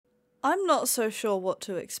I'm not so sure what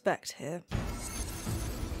to expect here.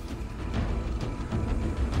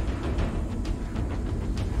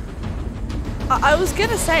 I was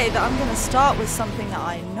gonna say that I'm gonna start with something that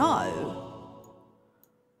I know.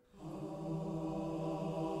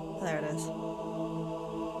 There it is.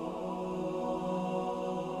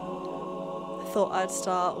 I thought I'd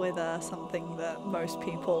start with something that most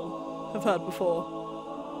people have heard before.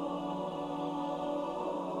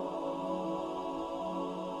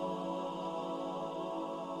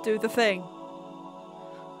 Do the thing.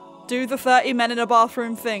 Do the 30 men in a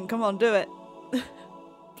bathroom thing. Come on, do it.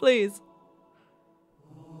 Please.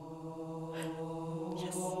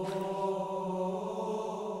 Yes.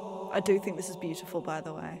 I do think this is beautiful, by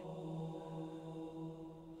the way.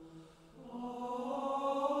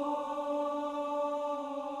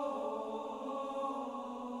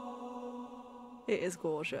 It is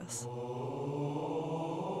gorgeous.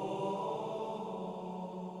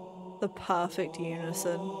 The perfect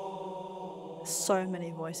unison. So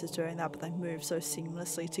many voices doing that, but they move so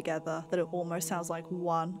seamlessly together that it almost sounds like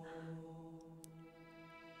one.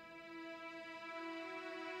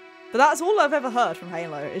 But that's all I've ever heard from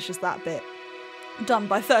Halo, it's just that bit. Done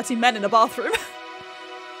by 30 men in a bathroom.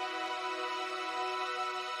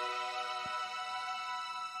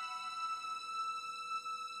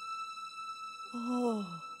 Oh.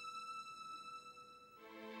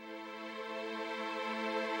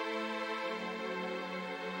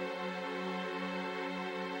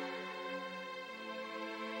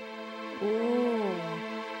 Ooh.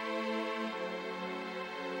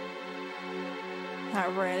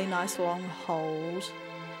 That really nice long hold.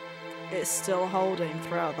 It's still holding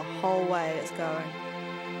throughout the whole way it's going.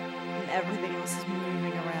 And everything else is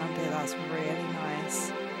moving around it. That's really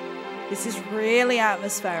nice. This is really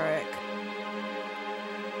atmospheric.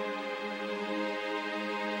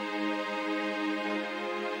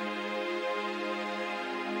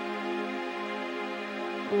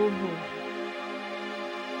 Ooh.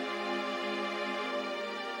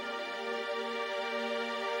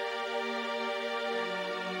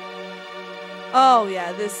 Oh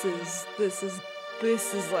yeah, this is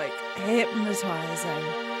like hypnotizing.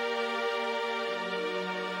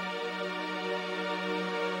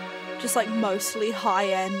 Just like mostly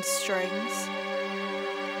high-end strings.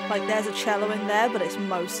 Like there's a cello in there, but it's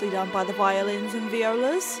mostly done by the violins and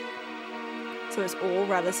violas. So it's all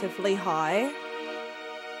relatively high.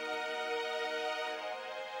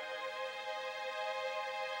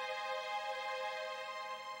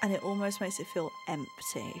 And it almost makes it feel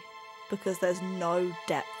empty. Because there's no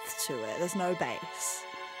depth to it, there's no bass.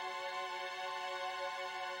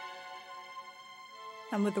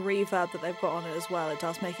 And with the reverb that they've got on it as well, it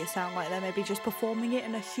does make it sound like they're maybe just performing it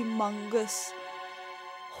in a humongous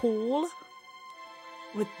hall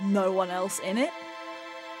with no one else in it.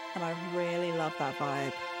 And I really love that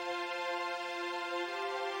vibe.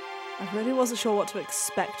 I really wasn't sure what to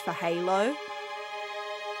expect for Halo,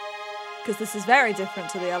 because this is very different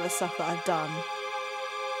to the other stuff that I've done.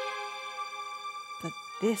 But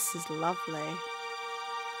this is lovely.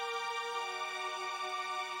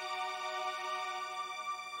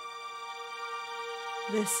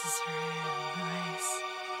 This is really nice.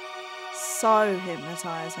 So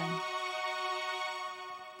hypnotizing.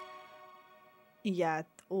 Yeah,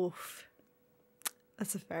 oof.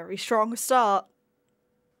 That's a very strong start.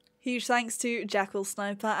 Huge thanks to Jackal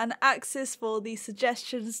Sniper and Axis for the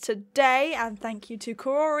suggestions today, and thank you to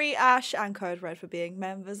Korori, Ash and Code Red for being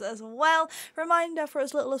members as well. Reminder, for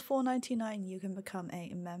as little as $4.99 you can become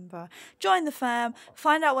a member. Join the fam,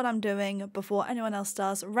 find out what I'm doing before anyone else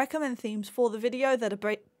does, recommend themes for the video that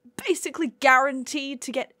are basically guaranteed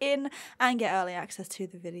to get in, and get early access to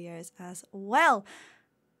the videos as well.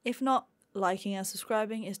 If not, liking and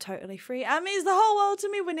subscribing is totally free and means the whole world to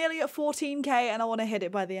me. We're nearly at 14k and I want to hit it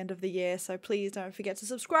by the end of the year, so please don't forget to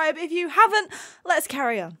subscribe if you haven't. Let's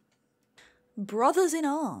carry on. Brothers in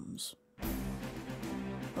Arms.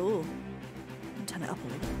 Ooh. Turn it up a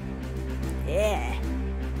little. Yeah.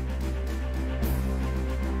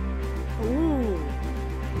 Ooh.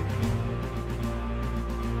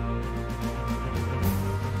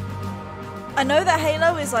 I know that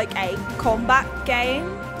Halo is like a combat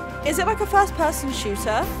game. Is it like a first-person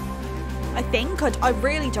shooter? I think. I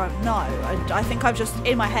really don't know. I think I've just,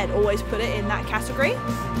 in my head, always put it in that category.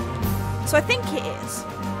 So I think it is.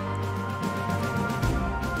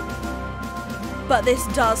 But this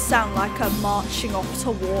does sound like a marching off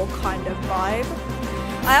to war kind of vibe.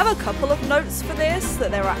 I have a couple of notes for this,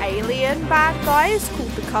 that there are alien bad guys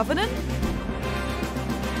called the Covenant.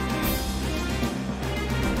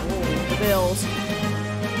 Oh, the bills.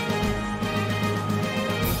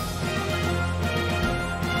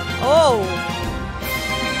 Oh.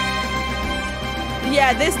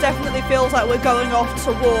 Yeah, this definitely feels like we're going off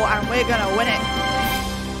to war and we're gonna win it.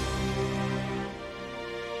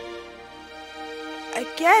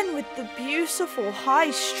 Again with the beautiful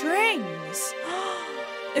high strings.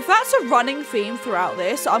 If that's a running theme throughout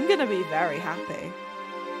this, I'm gonna be very happy.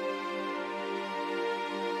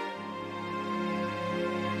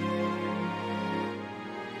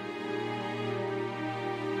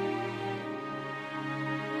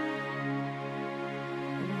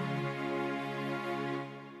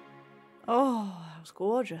 Oh, that was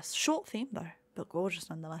gorgeous. Short theme though, but gorgeous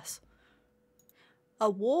nonetheless. A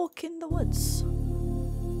walk in the woods.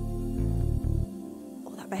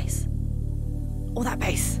 Oh, that bass. Oh, that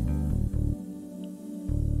bass.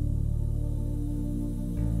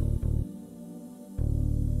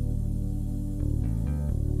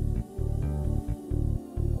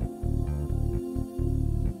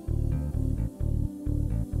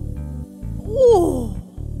 Oh.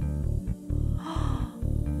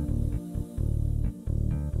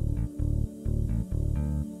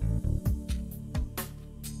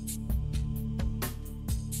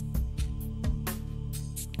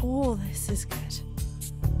 Oh, this is good.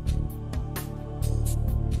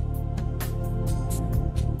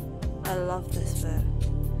 I love this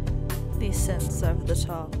bit. These synths over the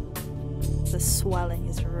top. The swelling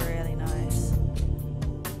is really nice.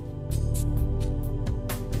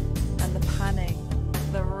 And the panning,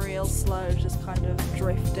 the real slow just kind of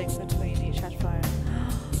drifting between each headphone.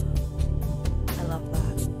 I love that.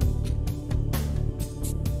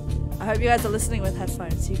 I hope you guys are listening with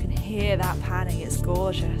headphones so you can hear that panning. It's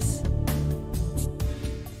gorgeous.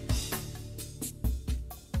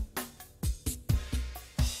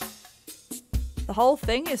 The whole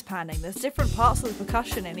thing is panning. There's different parts of the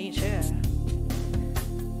percussion in each ear.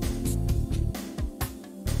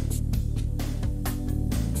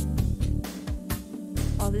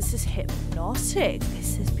 Oh, this is hypnotic.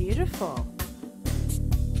 This is beautiful.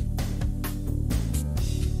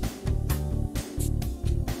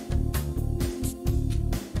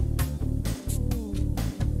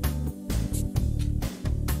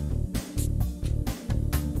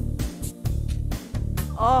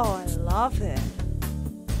 Oh, I love it.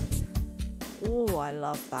 Oh, I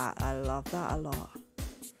love that. I love that a lot.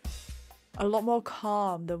 A lot more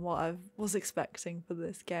calm than what I was expecting for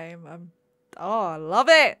this game. Oh, I love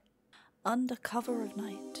it. Under cover of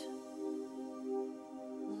night.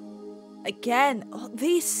 Again, oh,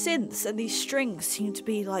 these synths and these strings seem to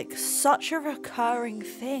be like such a recurring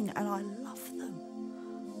thing, and I love them.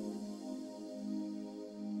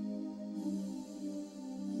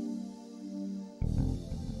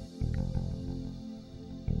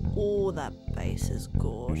 Oh, that bass is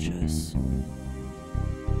gorgeous.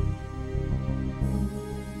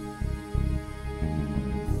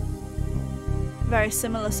 Very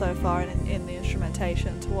similar so far in the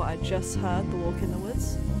instrumentation to what I just heard, The Walk in the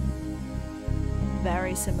Woods.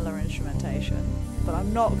 Very similar instrumentation, but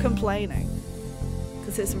I'm not complaining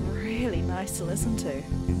because it's really nice to listen to.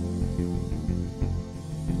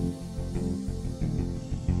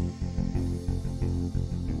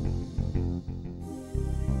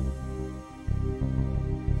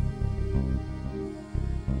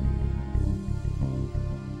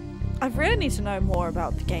 I really need to know more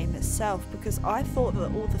about the game itself because I thought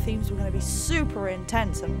that all the themes were going to be super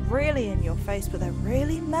intense and really in your face, but they're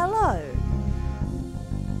really mellow.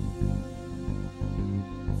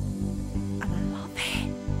 And I love it.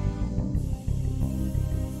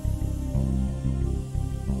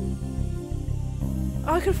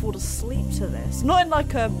 I could fall asleep to this. Not in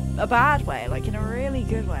like a bad way, like in a really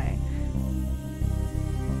good way.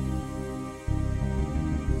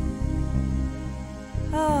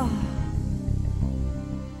 Oh.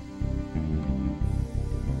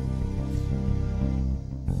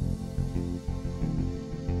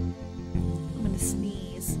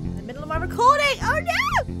 Recording! Oh no!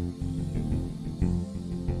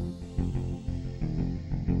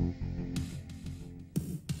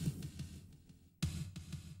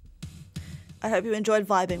 I hope you enjoyed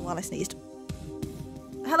vibing while I sneezed.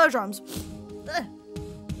 Hello, drums. Ugh.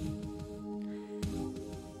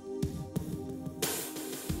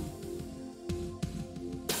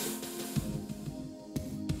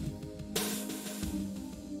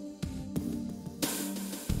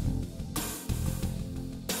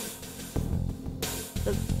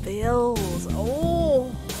 The bills.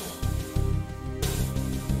 Oh.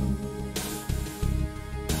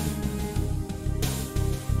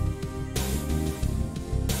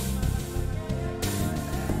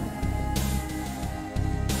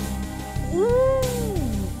 Ooh.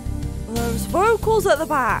 Those vocals at the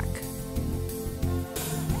back.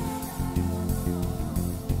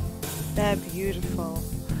 They're beautiful.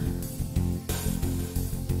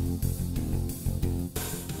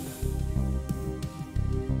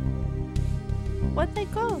 Where'd they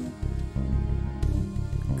go?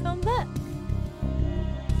 Come back.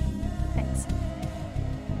 Thanks.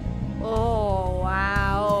 Oh,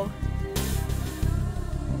 wow.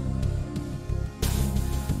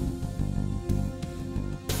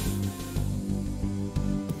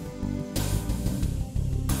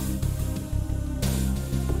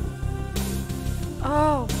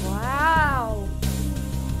 Oh, wow.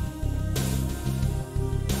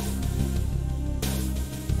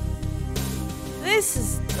 This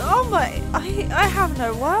is, oh my, I have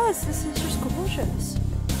no words. This is just gorgeous.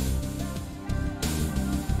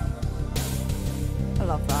 I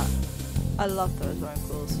love that. I love those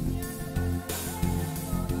vocals.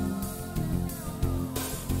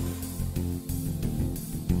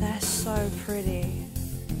 They're so pretty.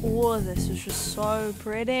 All of this is just so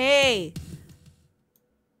pretty.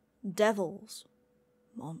 Devils.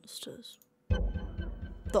 Monsters. ...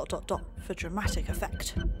 for dramatic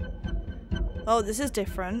effect. Oh, this is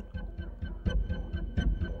different.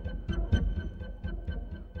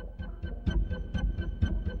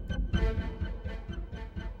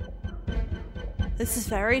 This is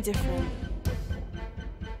very different.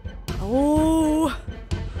 Oh!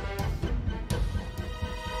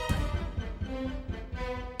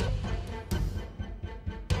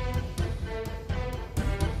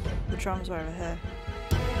 The drums are over here.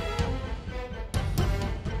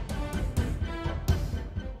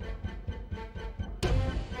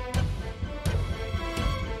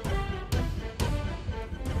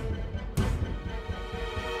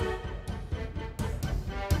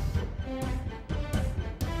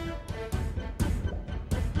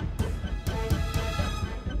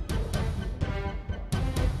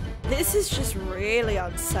 This is just really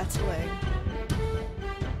unsettling.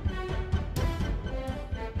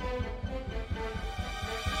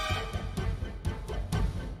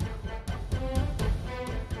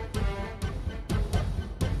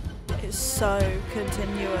 It's so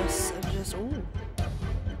continuous and just, ooh.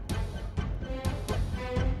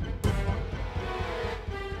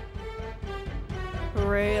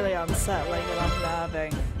 Really unsettling and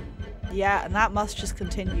unnerving. Yeah, and that must just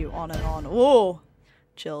continue on and on. Ooh.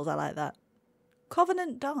 Chills, I like that.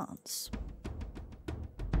 Covenant Dance.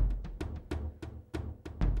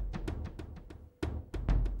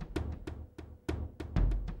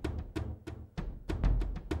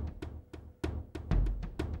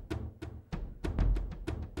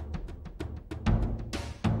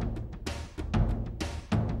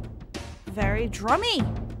 Very drummy.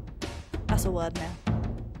 That's a word now.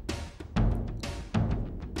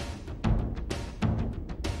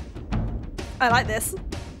 I like this.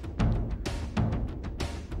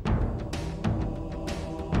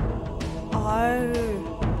 Oh.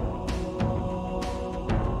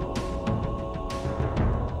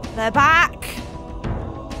 They're back.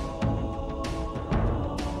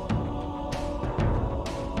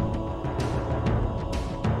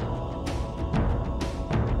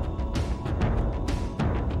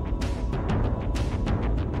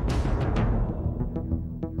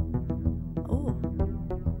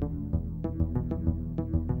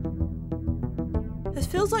 This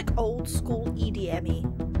feels like old school EDM-y.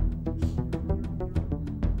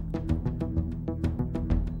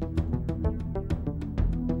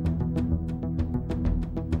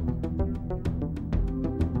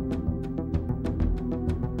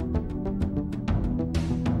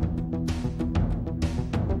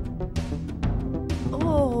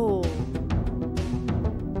 Oh.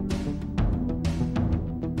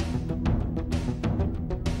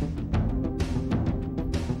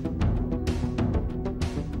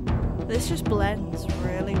 This just blends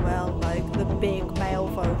really well, like the big male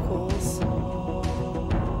vocals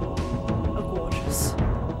are gorgeous.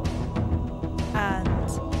 And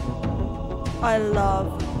I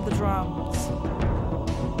love the drums.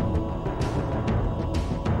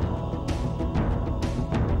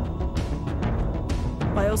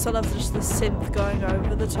 But I also love just the synth going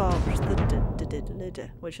over the top,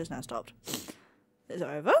 which has now stopped. Is it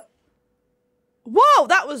over? Whoa,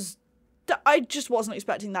 that was... I just wasn't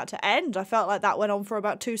expecting that to end. I felt like that went on for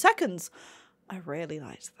about 2 seconds. I really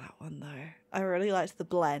liked that one though. I really liked the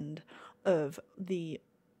blend of the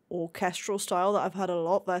orchestral style that I've heard a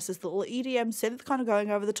lot versus the little EDM synth kind of going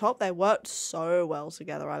over the top. They worked so well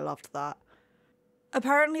together. I loved that.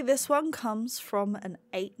 Apparently this one comes from an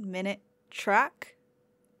 8-minute track,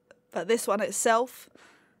 but this one itself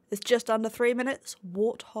is just under 3 minutes.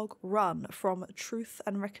 Warthog Run from Truth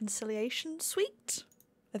and Reconciliation Suite,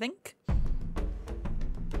 I think.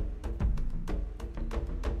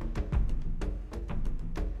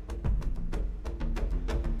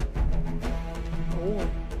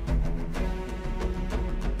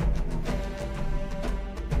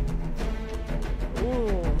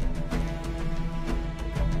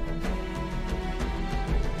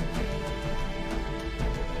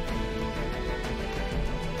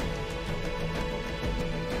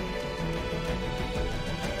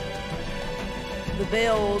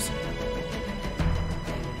 build.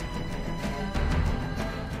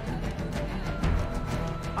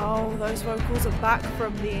 Oh, those vocals are back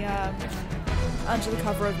from the Under the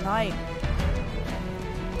Cover of Night.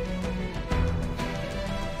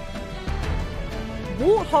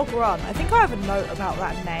 Warthog Run. I think I have a note about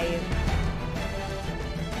that name.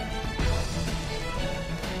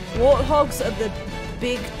 Warthogs are the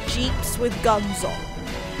big jeeps with guns on.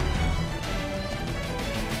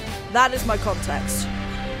 That is my context.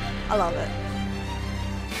 I love it.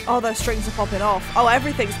 Oh, those strings are popping off. Oh,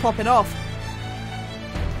 everything's popping off.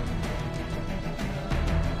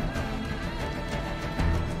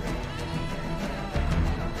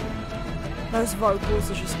 Those vocals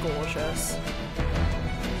are just gorgeous.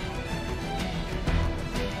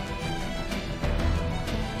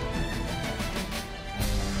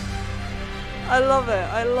 I love it.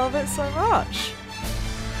 I love it so much.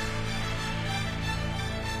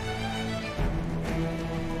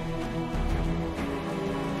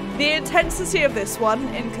 The intensity of this one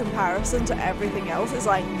in comparison to everything else is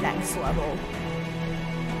like next level.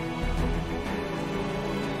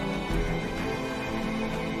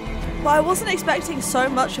 But I wasn't expecting so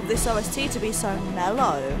much of this OST to be so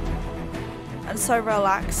mellow and so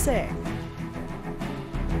relaxing.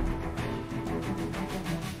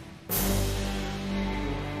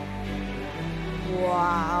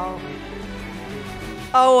 Wow.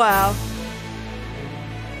 Oh wow.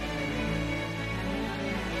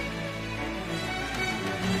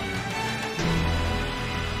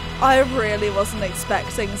 I really wasn't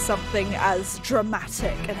expecting something as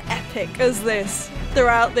dramatic and epic as this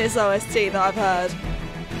throughout this OST that I've heard.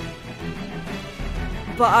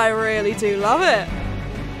 But I really do love it.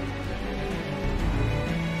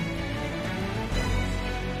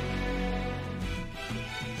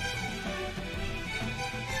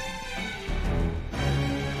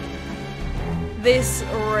 This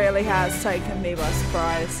really has taken me by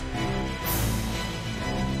surprise.